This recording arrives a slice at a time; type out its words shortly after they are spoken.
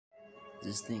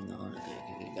this thing on.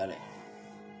 Okay, got it.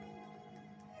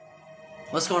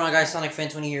 What's going on, guys? Sonic Fan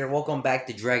 20 here. Welcome back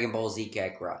to Dragon Ball Z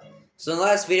Kakarot. So in the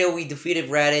last video, we defeated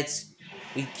Raditz.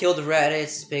 We killed the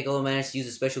Raditz. Piccolo managed to use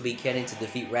a special beam cannon to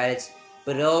defeat Raditz,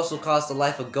 but it also cost the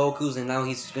life of Goku's, and now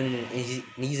he's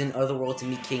in Otherworld to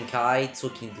meet King Kai, so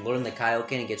he can learn the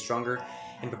Kaioken and get stronger,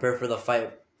 and prepare for the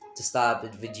fight to stop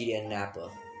Vegeta and Nappa.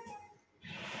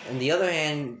 On the other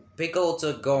hand, Piccolo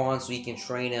took Gohan so he can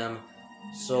train him,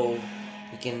 so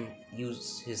he can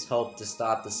use his help to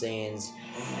stop the Saiyans.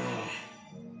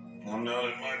 I'm not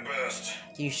at my best.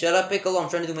 Can you shut up, Piccolo? I'm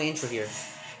trying to do my intro here.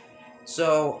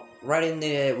 So, right in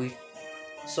the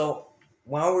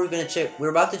while we're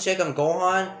about to check on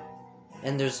Gohan,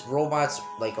 and there's robots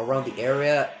like around the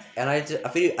area, and I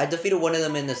defeated one of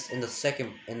them in the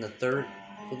third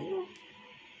video,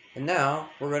 and now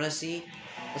we're gonna see.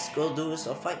 Let's go do this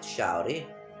a fight, shouty.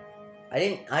 I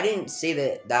didn't say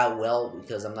that well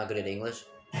because I'm not good at English.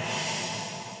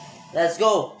 Let's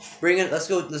go. Bring it. Let's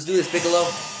go. Let's do this, Piccolo.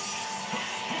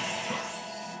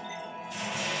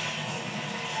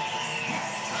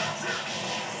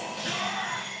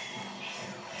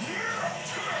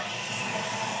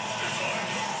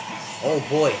 Oh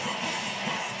boy.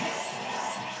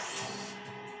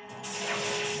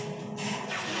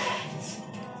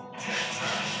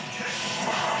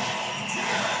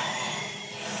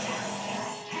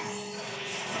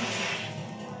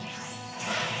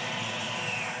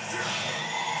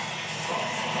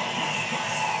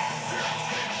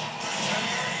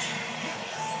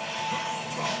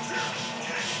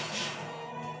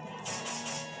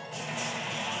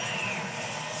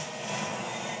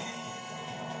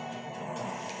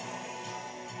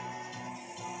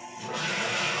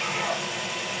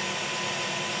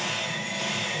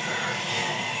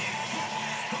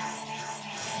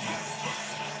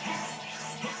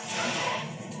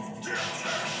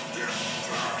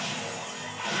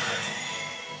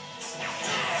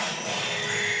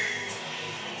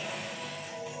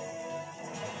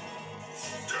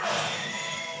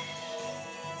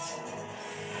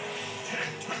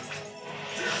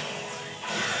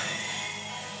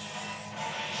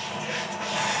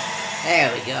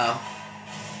 There we go.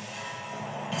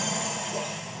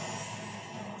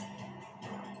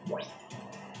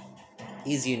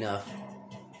 Easy enough.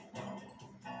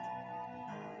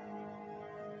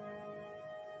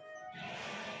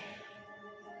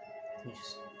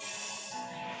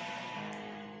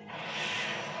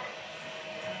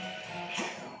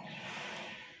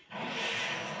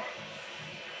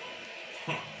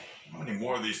 How many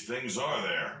more of these things are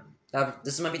there?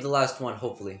 This might be the last one,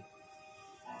 hopefully.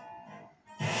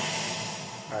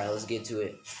 Alright, let's get to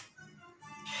it.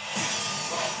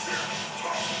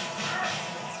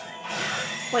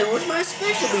 Wait, where's my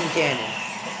special beam cannon?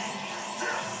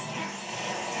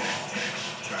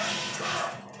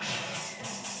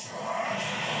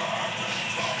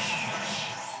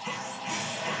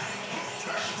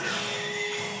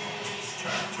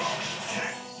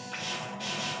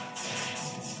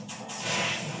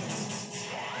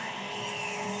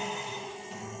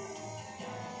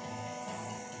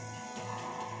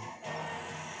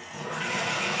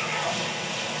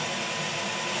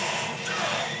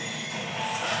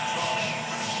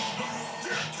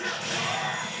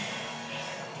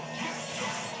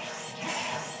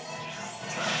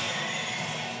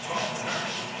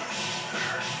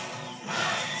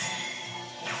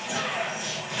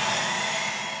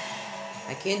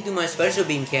 I can't do my special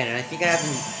beam cannon. I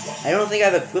don't think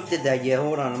I've equipped that yet.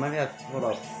 Hold on, I might have. Hold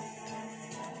up.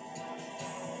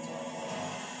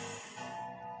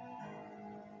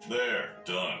 There,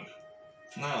 done.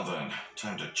 Now then,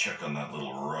 time to check on that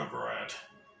little rugrat.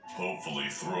 Hopefully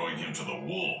throwing him to the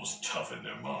wolves toughened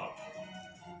him up.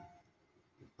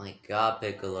 My God,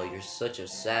 Piccolo, you're such a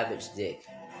savage dick.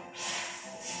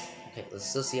 Okay, let's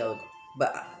still see how it goes.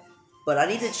 But I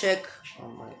need to check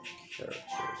on my characters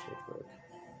real quick.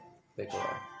 Piccolo.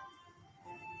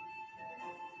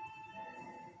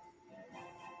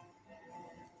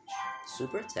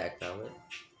 Super attack pellet.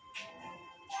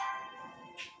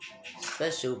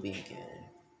 Special beam cannon.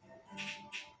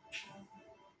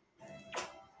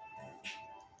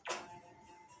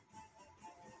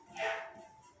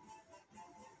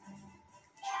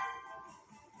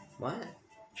 What?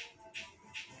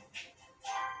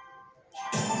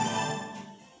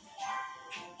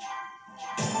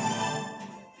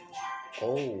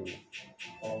 Oh.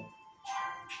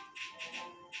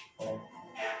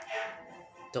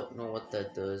 Don't know what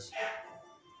that does.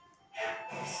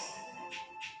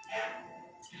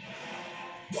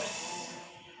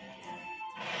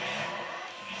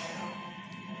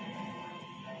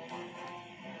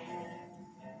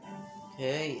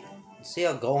 Okay, let's see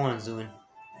how Gohan's doing.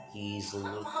 He's a I'm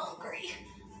little... hungry.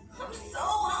 I'm so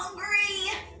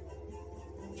hungry.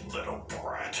 Little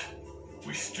brat.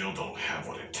 We still don't have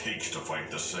what it takes to fight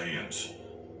the Saiyans.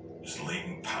 His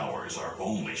latent power is our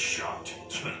only shot.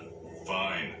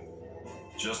 Fine.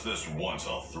 Just this once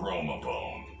I'll throw him a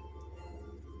bone.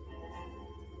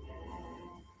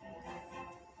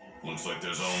 Looks like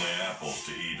there's only apples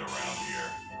to eat around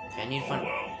here. I need fun.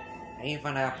 Well. I need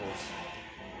fun apples.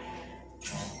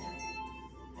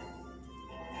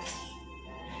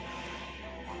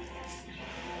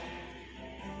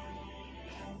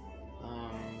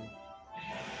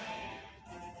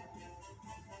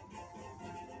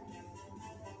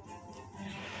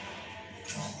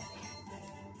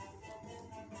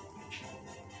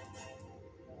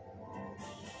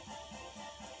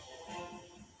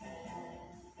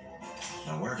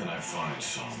 Now where can I find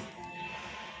some?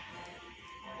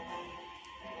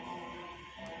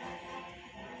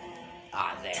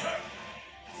 Ah, there.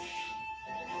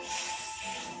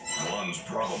 One's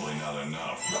probably not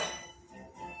enough.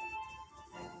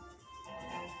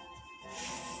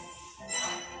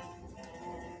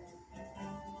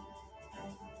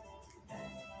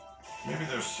 Maybe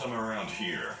there's some around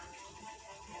here.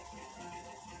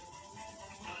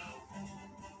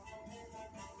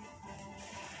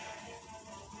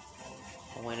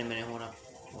 Oh, wait a minute, hold up.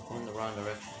 We're going the wrong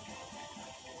direction.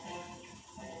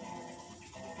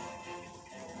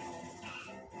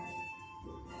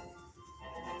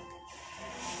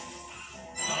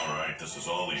 Alright, this is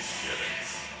all he's getting.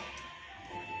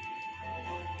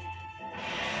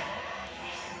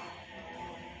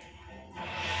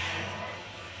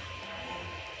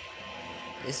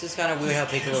 This is kind of weird how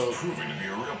Piccolo... It's proving to be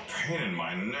a real pain in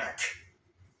my neck.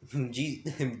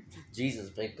 Jesus,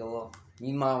 Piccolo.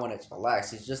 You might want to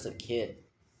relax. He's just a kid.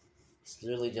 He's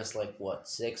literally just like, what,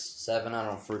 6, 7? I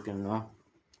don't freaking know.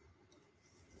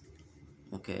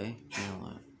 Okay, you know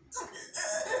what?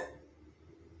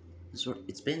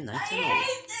 It's been I nighttime.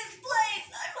 hate this place.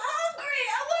 I'm hungry.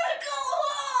 I want to go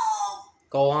home.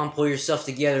 Go on, pull yourself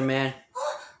together, man.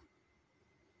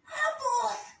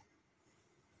 Apples.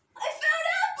 I found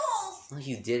apples. Oh,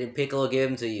 you didn't. Piccolo gave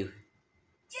them to you.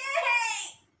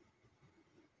 Yay.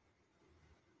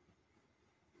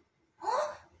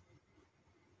 Huh?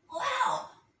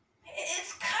 Wow.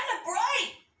 It's kind of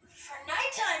bright. For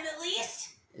nighttime, at least.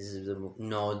 This is the...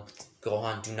 No,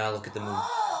 Gohan, do not look at the moon.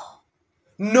 Oh.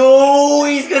 No,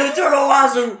 he's gonna turn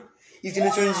Owazu. He's gonna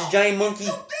turn into a giant monkey.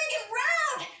 It's so big and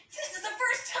round. This is the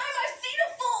first time I've seen a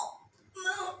full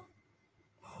moon.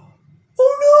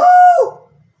 Oh no!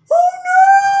 Oh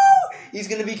no! He's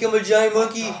gonna become a giant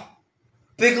monkey.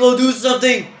 Piccolo, do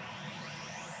something!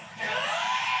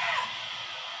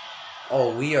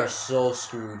 Oh, we are so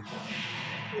screwed.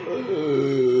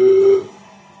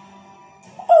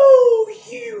 Oh,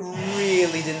 you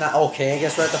really did not. Okay, I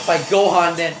guess we have to fight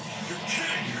Gohan then. You're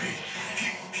kidding me.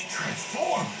 He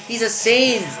transformed. He's a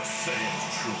Saiyan. He's a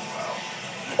Saiyan's true power.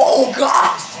 Oh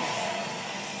gosh!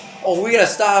 Oh, we gotta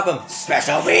stop him.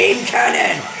 Special beam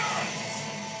cannon!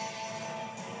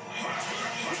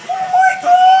 Oh my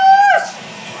gosh!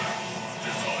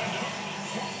 Designed him.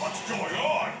 What's going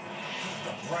on?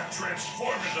 The brat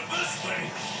transformed into this thing.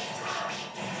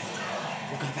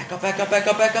 We're gonna back up, back up, back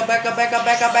up, back up, back up, back up,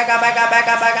 back up, back up, back up, back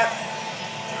up, back up.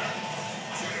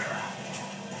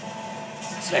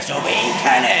 Special beam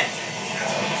cannon!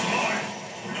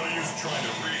 No use trying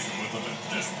to reason with him at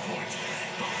this point.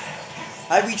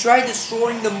 Have you tried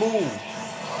destroying the moon?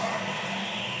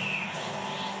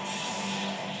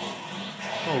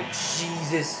 Oh,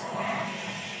 Jesus.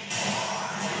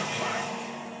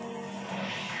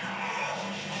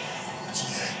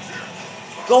 Jesus.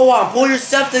 Go on, pull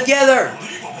yourself together!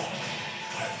 Unbelievable.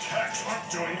 Attacks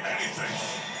aren't doing anything.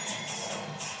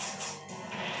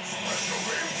 Special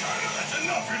beam cannon, that's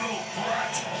enough, you little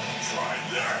brat. Try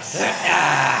this.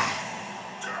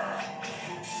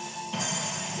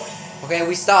 Okay,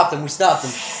 we stopped him, we stopped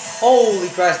him. Holy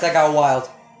Christ, that got wild.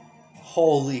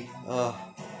 Holy,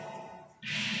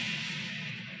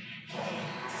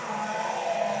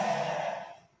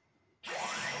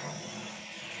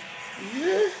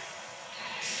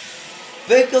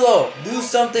 Piccolo, do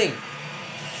something!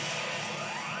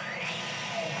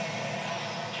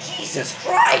 Jesus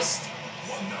Christ!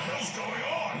 What in the hell's going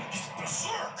on? He's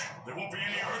berserk. There won't be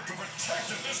any Earth to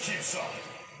protect if this keeps up.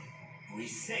 We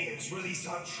say it's release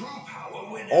our true power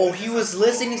when... Oh, he was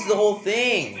listening to the whole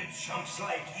thing. Even chumps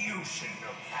like you should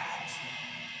know that.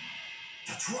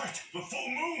 That's right, the full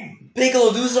moon.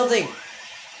 Piccolo, do something!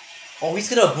 Oh, he's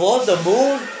gonna blow up the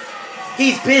moon?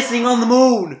 He's pissing on the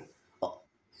moon!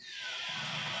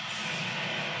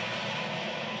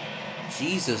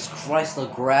 Jesus Christ, the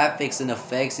graphics and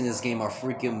effects in this game are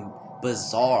freaking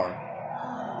bizarre.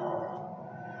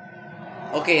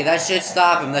 Okay, that should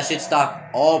stop him. That should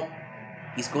stop. Oh,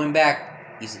 he's going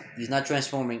back. He's not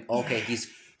transforming. Okay, he's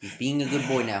being a good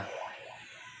boy now.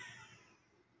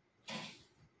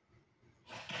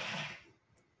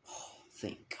 Oh,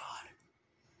 thank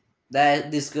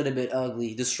God. This could have been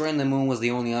ugly. Destroying the moon was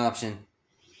the only option.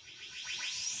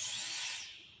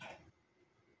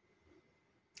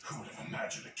 Who would have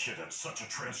imagined a kid had such a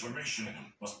transformation in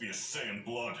him? Must be a Saiyan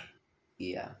blood.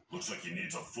 Yeah. Looks like he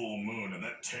needs a full moon and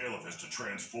that tail of his to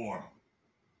transform.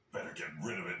 Better get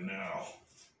rid of it now.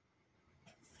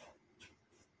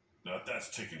 Now that that's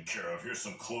taken care of, here's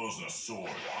some clothes and a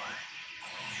sword.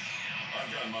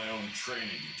 I've got my own training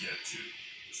to get to,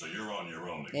 so you're on your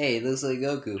own again. Hey, it looks like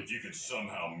Goku. If you can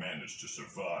somehow manage to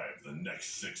survive the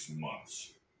next 6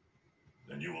 months,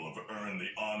 then you will have earned the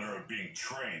honor of being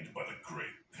trained by the great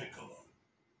Piccolo.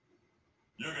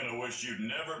 You're gonna wish you'd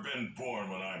never been born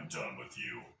when I'm done with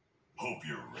you. Hope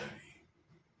you're ready.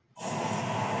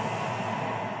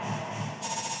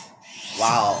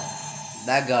 Wow.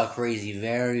 That got crazy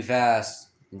very fast.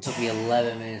 It took me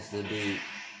 11 minutes to beat.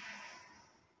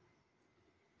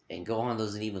 And Gohan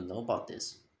doesn't even know about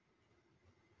this.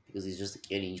 Because he's just a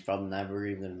kid and he's probably never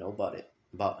even gonna know about it.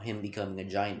 About him becoming a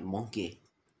giant monkey.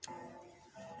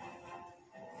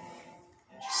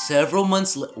 Several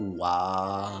months later.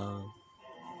 Wow.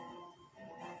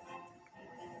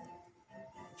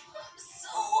 I'm so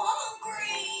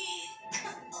hungry.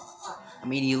 I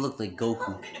mean, you look like Goku.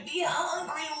 I'm gonna be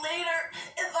hungry later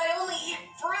if I only eat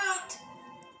fruit.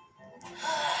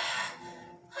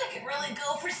 I could really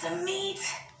go for some meat.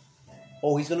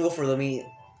 Oh, he's gonna go for the meat.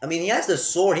 I mean, he has the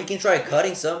sword. He can try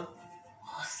cutting some.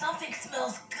 Oh, something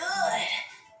smells good.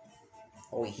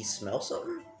 Oh, he smells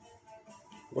something?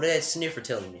 What did that sniffer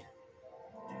tell me?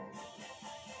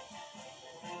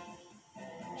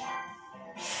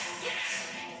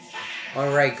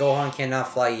 Alright, Gohan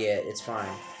cannot fly yet. It's fine.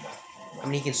 I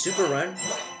mean, he can super run.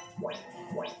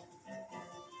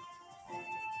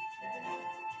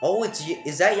 Oh,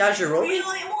 is that Yajirobe?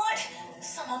 Really want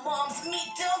some of Mom's meat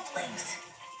dumplings?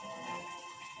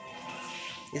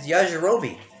 It's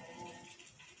Yajirobe.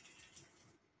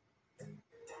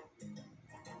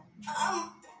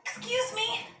 Excuse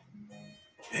me?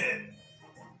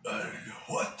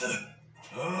 What the?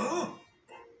 Huh?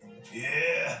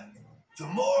 Yeah. The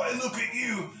more I look at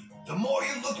you, the more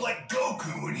you look like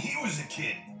Goku when he was a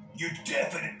kid. You're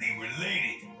definitely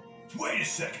related. Wait a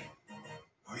second.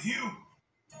 Are you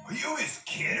his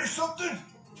kid or something?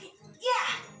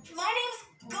 Yeah, my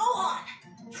name's Gohan.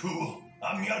 Cool.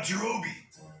 I'm Yajirobe.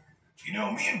 You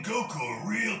know, me and Goku are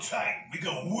real tight. We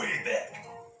go way back.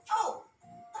 Oh,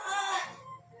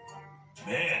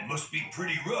 Man, must be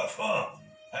pretty rough, huh?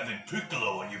 Having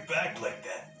Piccolo on your back like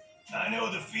that. I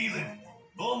know the feeling.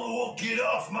 Bulma won't get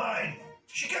off mine.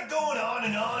 She kept going on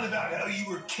and on about how you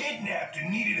were kidnapped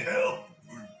and needed help,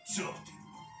 or something.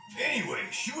 Anyway,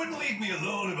 she wouldn't leave me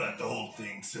alone about the whole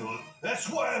thing, so that's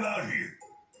why I'm out here.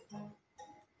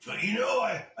 But you know,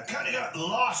 I kind of got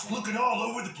lost looking all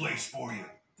over the place for you.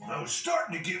 I was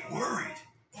starting to get worried.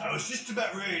 I was just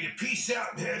about ready to peace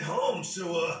out and head home,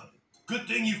 so, good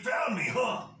thing you found me,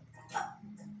 huh?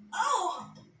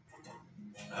 oh,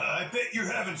 I bet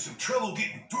you're having some trouble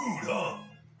getting food, huh?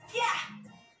 yeah.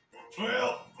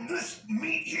 Well, this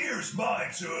meat here's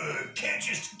mine, so can't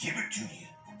just give it to you.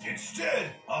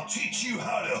 Instead, I'll teach you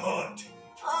how to hunt.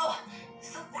 Oh,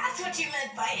 so that's what you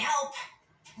meant by help.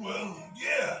 Well,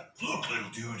 yeah. Look, little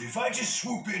dude, if I just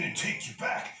swoop in and take you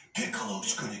back,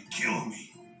 Piccolo's gonna kill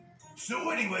me.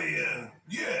 So anyway,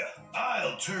 yeah,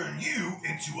 I'll turn you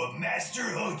into a master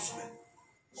huntsman.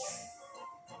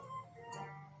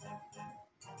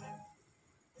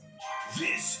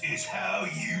 This is how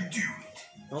you do it.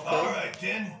 Okay. All right,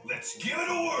 then, let's give it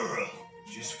a whirl.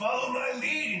 Just follow my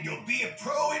lead and you'll be a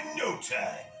pro in no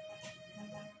time.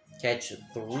 Catch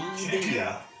 3 Check it deer.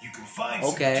 out. You can find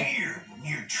Okay. some deer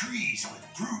near trees with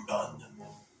fruit on them.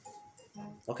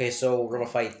 Okay, so we're gonna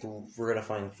fight. We're gonna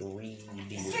find 3 Mr.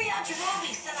 deer.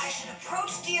 Yajirobe said I should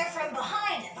approach deer from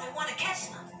behind if I want to catch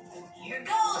them. Here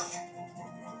goes.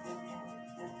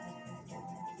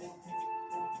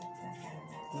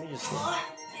 Let me just.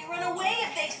 They run away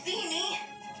if they see me.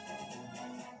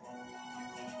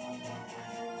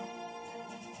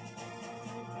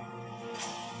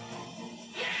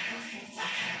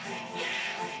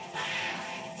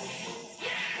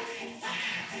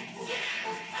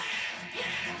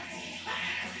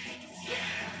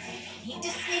 I need to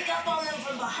sneak up on them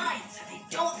from behind so they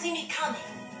don't see me coming.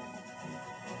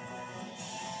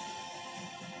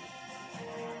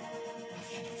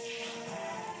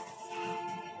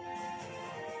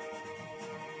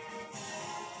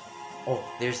 Oh,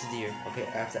 there's the deer. Okay, I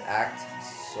have to act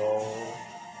so.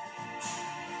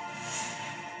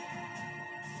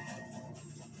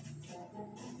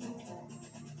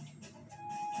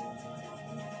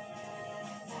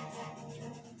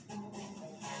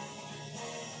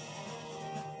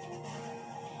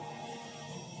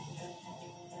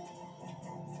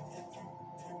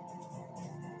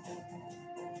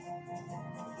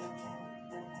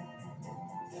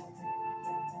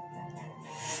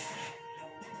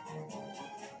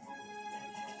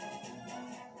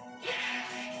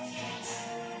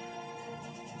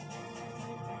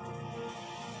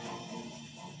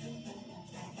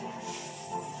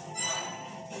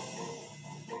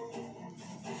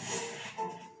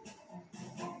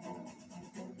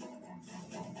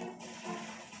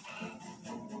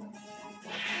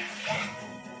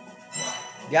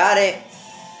 Got it.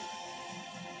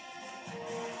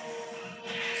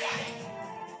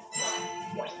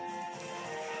 Right!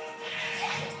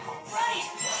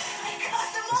 I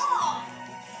caught them all!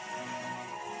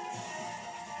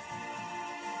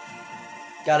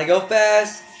 Gotta go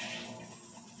fast.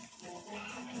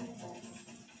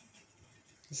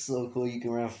 It's so cool. You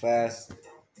can run fast.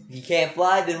 If you can't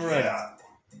fly, then run. Yeah,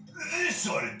 this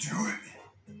ought to do it.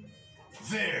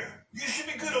 There, you should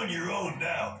be good on your own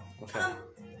now. Okay.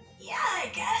 Yeah, I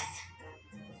guess.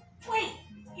 Wait,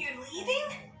 you're leaving?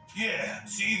 Yeah,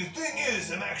 see, the thing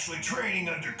is, I'm actually training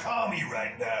under Kami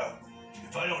right now.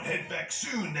 If I don't head back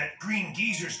soon, that green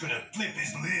geezer's gonna flip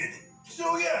his lid.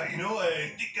 So yeah, you know,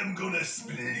 I think I'm gonna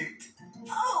split it.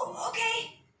 Oh,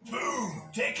 okay. Boom!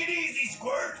 Take it easy,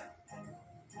 Squirt!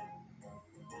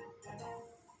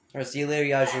 Alright, see you later,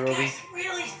 Yajirobe. That's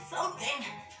really something.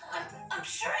 I'm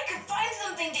sure I could find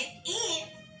something to eat,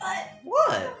 but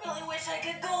What? I really wish I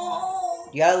could go home.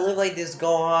 You gotta live like this,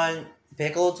 Gohan.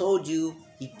 Piccolo told you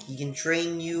he can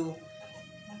train you.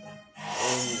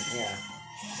 And yeah.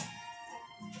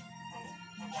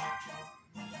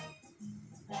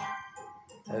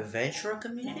 Adventure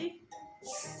community?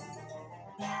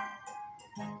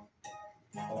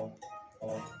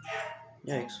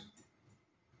 Yikes.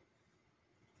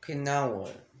 Okay, now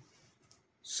what?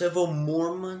 Several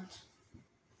more months?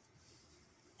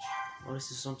 Oh,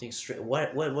 this is something straight.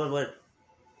 What? What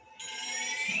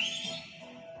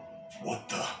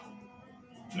the?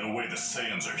 No way the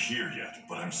Saiyans are here yet,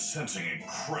 but I'm sensing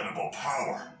incredible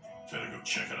power. Better go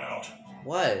check it out.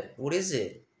 What? What is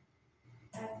it?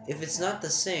 If it's not the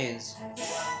Saiyans.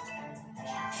 Goku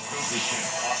can't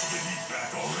possibly be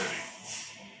back already.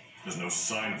 There's no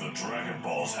sign of the Dragon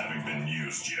Balls having been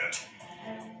used yet.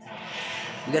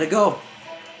 We gotta go.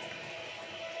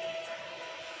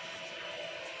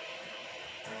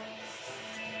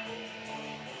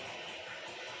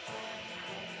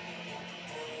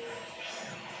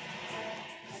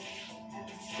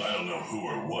 I don't know who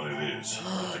or what it is.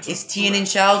 It's Tien and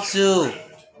Chaozu.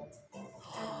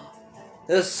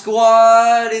 The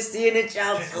squad is Tien and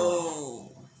Chaozu.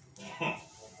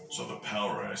 So the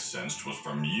power I sensed was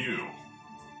from you.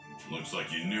 Looks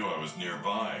like you knew I was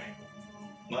nearby.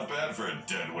 Not bad for a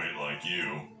deadweight like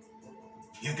you.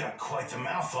 You've got quite the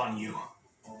mouth on you.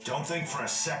 Don't think for a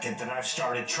second that I've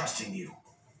started trusting you.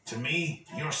 To me,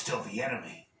 you're still the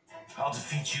enemy. I'll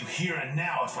defeat you here and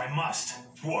now if I must.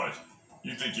 What?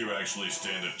 You think you actually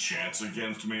stand a chance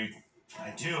against me?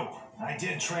 I do. I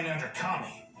did train under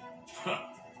Kami. Huh.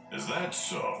 Is that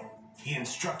so? He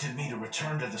instructed me to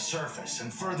return to the surface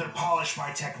and further polish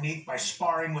my technique by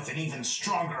sparring with an even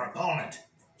stronger opponent.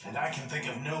 And I can think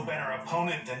of no better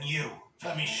opponent than you.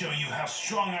 Let me show you how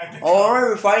strong I've become. Alright,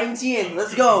 we're fighting Tien.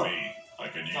 Let's go.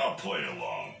 I'll play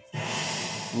along.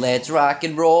 Let's rock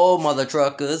and roll, mother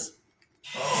truckers.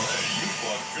 Oh, hey, you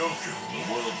fought Goku in the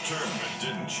World Tournament,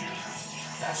 didn't you?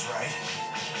 That's right.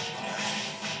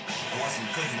 I wasn't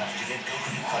good enough to get Goku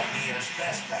to fight me at his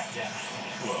best back then.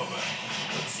 Well then,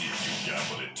 let's see if you got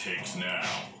what it takes now.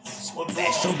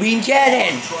 Special Beam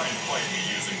Cannon! Try and fight me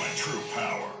using my true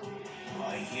power.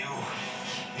 Why, you...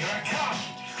 Here I come!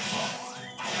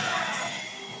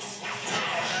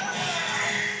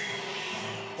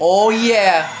 Oh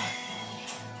yeah!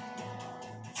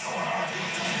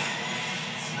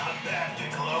 Not bad,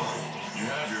 Piccolo. You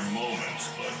have your moments,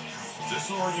 but is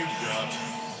this all you got?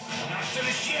 I'm not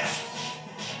finished yet.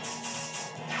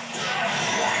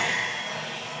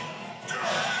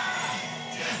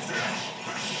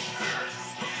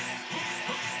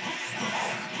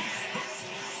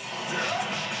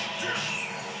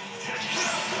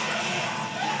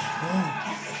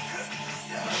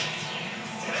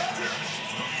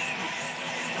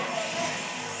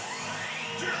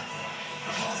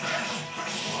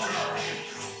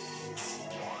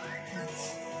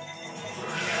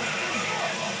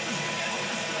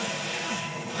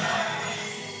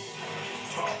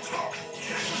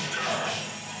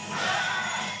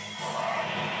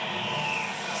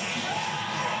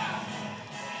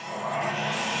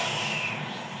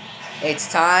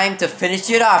 It's time to finish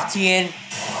it off, Tien.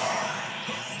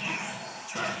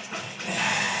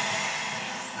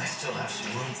 I still have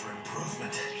some room for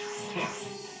improvement.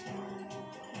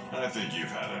 I think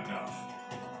you've had enough.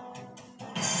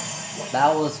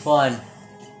 That was fun.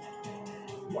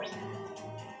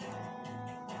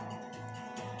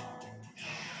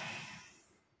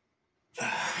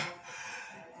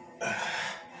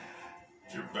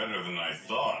 You're better than I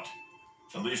thought.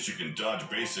 At least you can dodge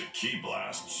basic ki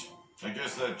blasts. I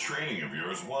guess that training of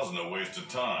yours wasn't a waste of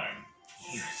time.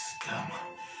 You scum.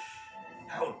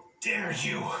 How dare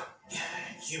you?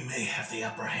 You may have the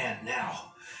upper hand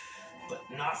now, but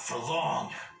not for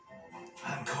long.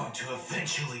 I'm going to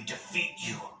eventually defeat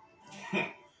you.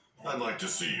 I'd like to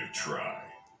see you try.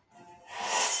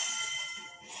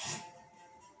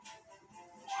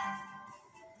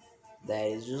 That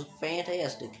is just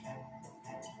fantastic.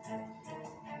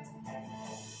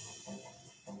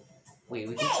 Wait,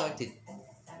 we can select it.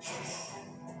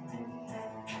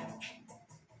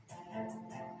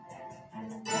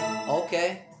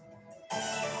 Okay.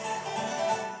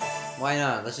 Why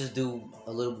not? Let's just do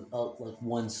a little, like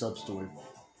one sub story.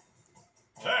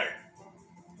 Hey!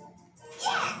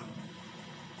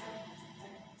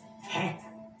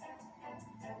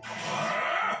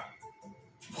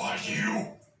 Why you?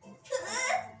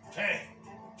 Hey,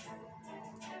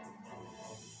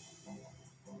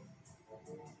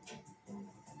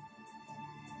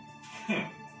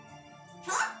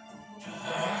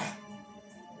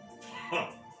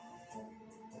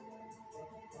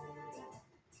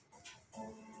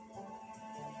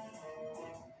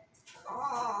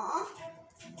 Aww.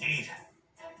 indeed.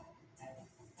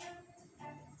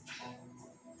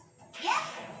 Yep.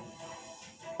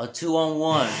 A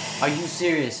 2-on-1. Are you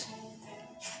serious?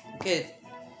 Okay.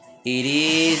 It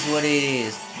is what it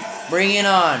is. Bring it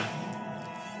on.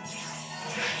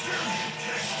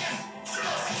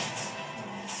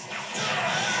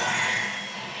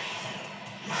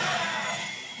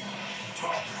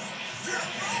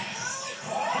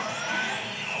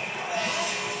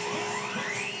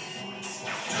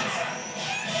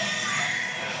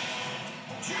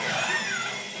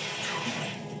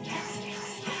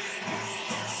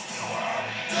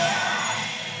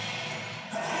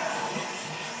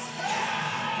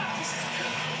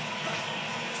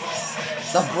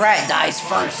 The brat dies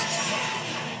first.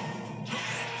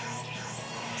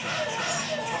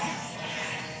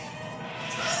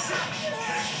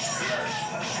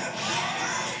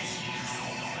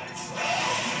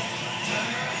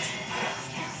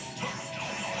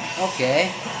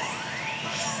 Okay.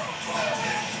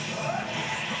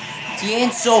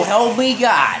 Tien, so help me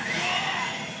God.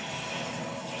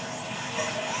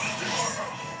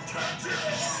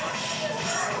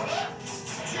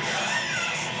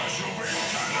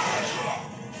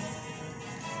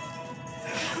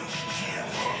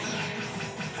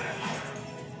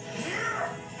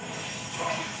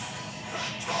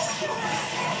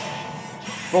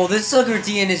 Bro, this sucker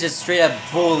Tien is just straight up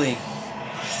bullying.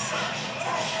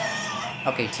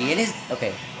 Okay, Tien is...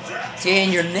 Okay.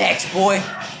 Tien, you're next, boy.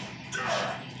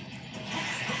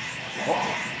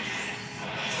 Oh.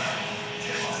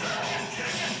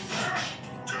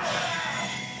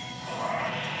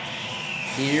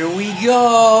 Here we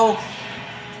go.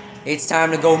 It's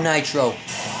time to go Nitro.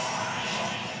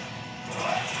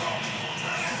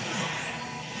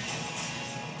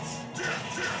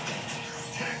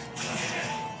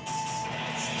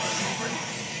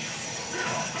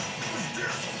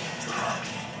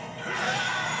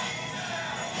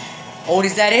 Oh,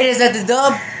 is that it? Is that the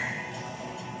dub?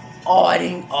 Oh, I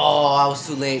didn't. Oh, I was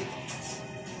too late.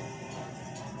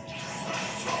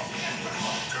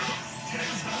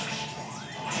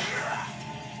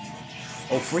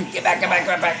 Oh, freak. Get back, get back,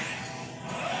 get back.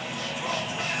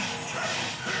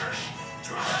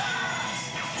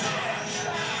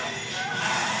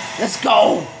 Let's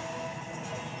go.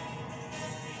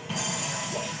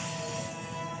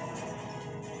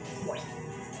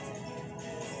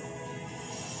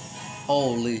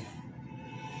 Holy.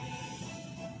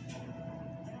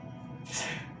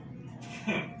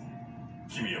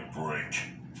 Give me a break.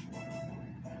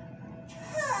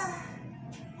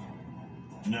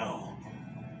 No.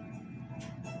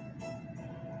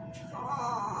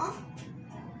 Aww.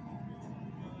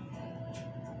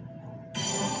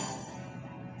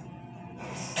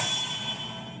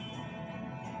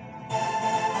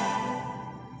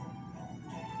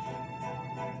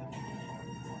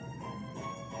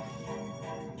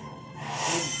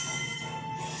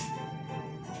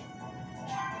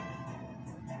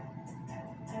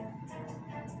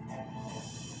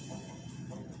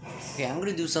 Okay, I'm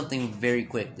gonna do something very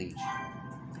quickly.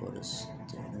 Go to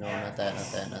standard. No, not that,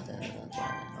 not that, not that, not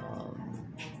that.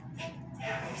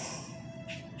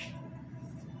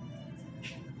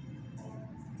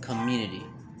 Community.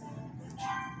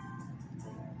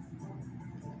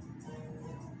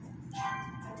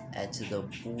 Add to the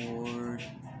board.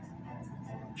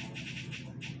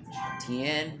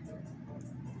 TN.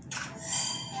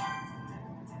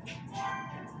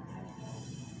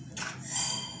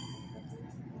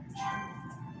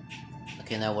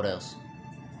 Okay, now what else?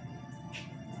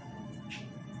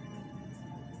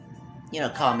 You know,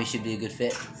 Kami should be a good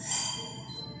fit.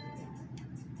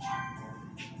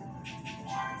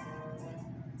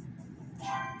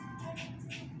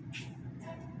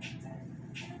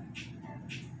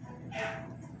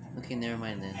 Okay, never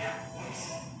mind then.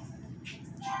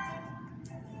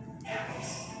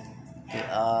 Okay,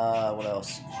 what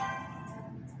else?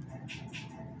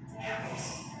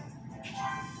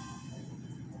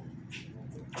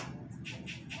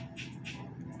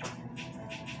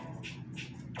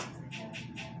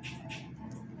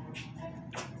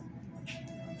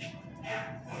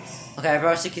 Okay, I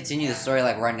probably should continue the story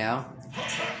like right now.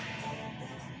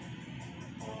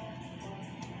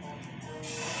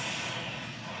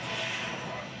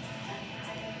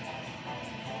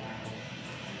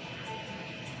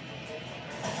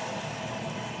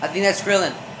 I think that's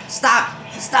Krillin.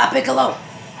 Stop! Stop, Piccolo!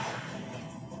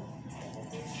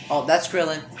 Oh, that's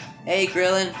Krillin. Hey,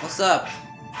 Krillin, what's up?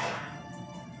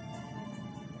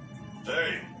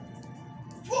 Hey,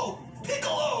 Whoa,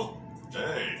 Piccolo!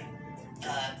 hey.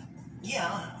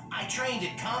 Yeah, I trained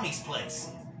at Kami's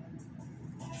place.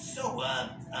 So,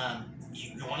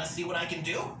 you wanna see what I can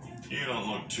do? You don't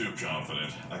look too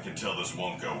confident. I can tell this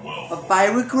won't go A well.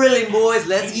 fight with Krillin, boys.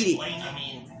 Let's get it. I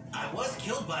mean, I was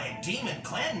killed by a demon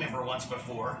clan member once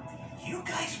before. You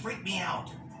guys freaked me out.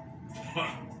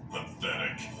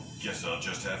 Pathetic. Guess I'll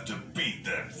just have to beat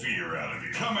that fear out of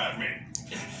you. Come at me.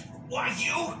 Why,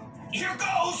 you? Here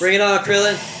goes! Bring it on,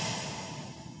 Krillin.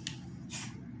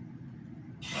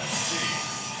 I see.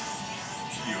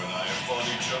 You and I have fought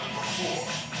each other before.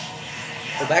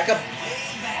 Go back up. Way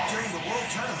back during the World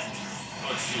Tournament.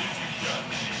 Let's see if you've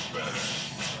gotten any better.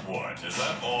 What? Is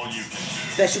that all you can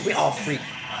do? That should be all free.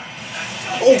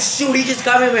 Oh shoot, he just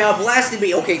got me and blasted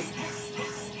me. Okay.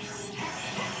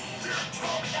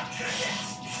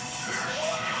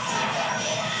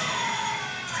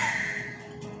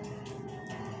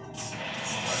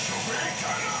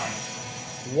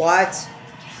 What?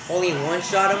 Only one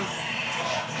shot him?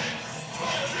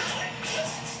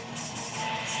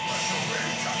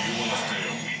 You want to stay a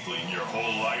weakling your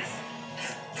whole life?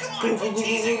 Go, go, go, go,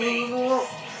 go, go, go.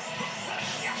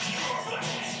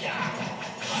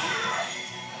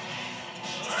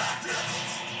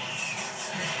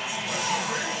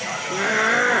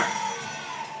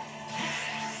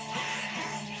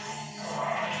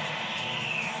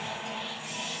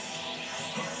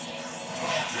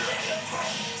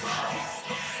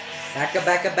 Back up,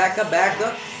 back up, back up, back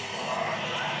up.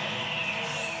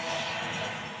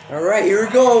 Alright, here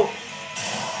we go.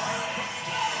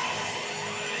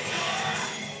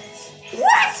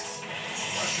 What? As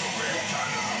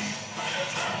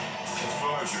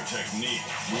far as your technique,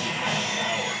 moving and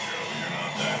power go, you're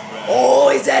not that bad. Oh,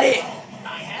 is that it?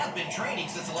 I have been training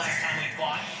since the last time we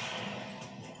fought.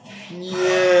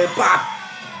 Yeah, pop.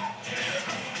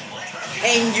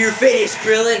 And you're finished,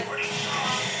 Krillin. I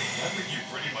think you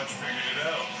pretty much figured it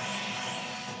out.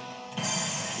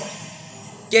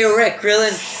 Get wrecked,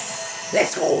 Krillin.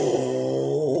 Let's go.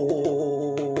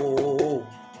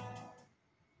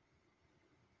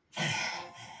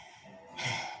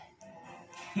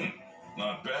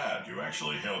 Not bad. You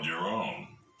actually held your own.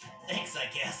 Thanks, I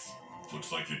guess.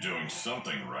 Looks like you're doing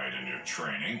something right in your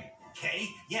training. Okay,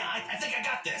 yeah, I think I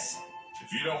got this.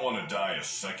 If you don't want to die a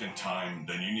second time,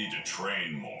 then you need to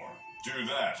train more. Do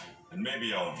that, and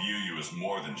maybe I'll view you as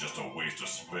more than just a waste of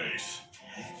space.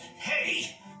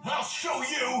 Hey, I'll show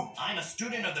you! I'm a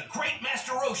student of the great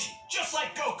Master Roshi, just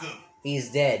like Goku.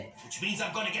 He's dead. Which means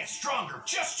I'm gonna get stronger.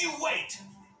 Just you wait!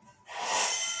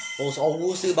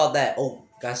 We'll see about that. Oh,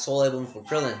 got soul album for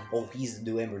Krillin. Oh, he's the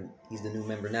new member. He's the new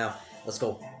member now. Let's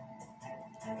go.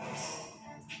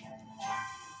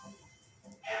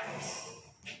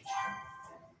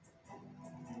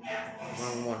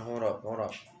 One, hold up.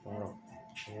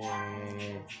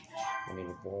 I need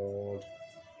a board.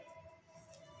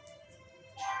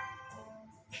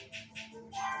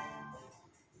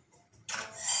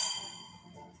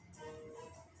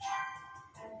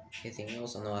 Anything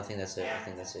else? Oh, no, I think that's it. Yeah.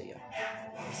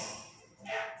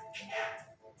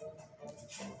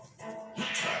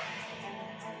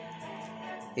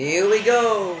 Here we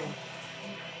go.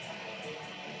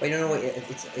 Wait, no, wait.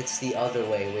 It's the other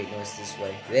way. Wait, no, it's this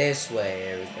way. This way.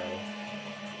 There we go.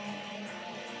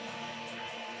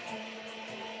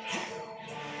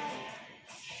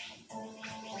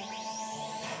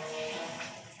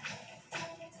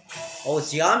 Oh,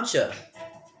 it's Yamcha.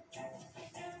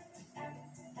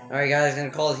 Alright guys, I'm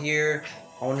gonna call it here.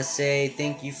 I want to say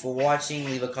thank you for watching.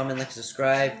 Leave a comment, like,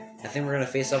 subscribe. I think we're gonna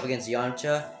face off against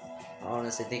Yamcha. I want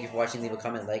to say thank you for watching. Leave a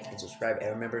comment, like, and subscribe. And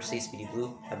remember, stay speedy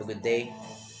blue. Have a good day.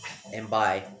 And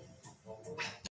bye.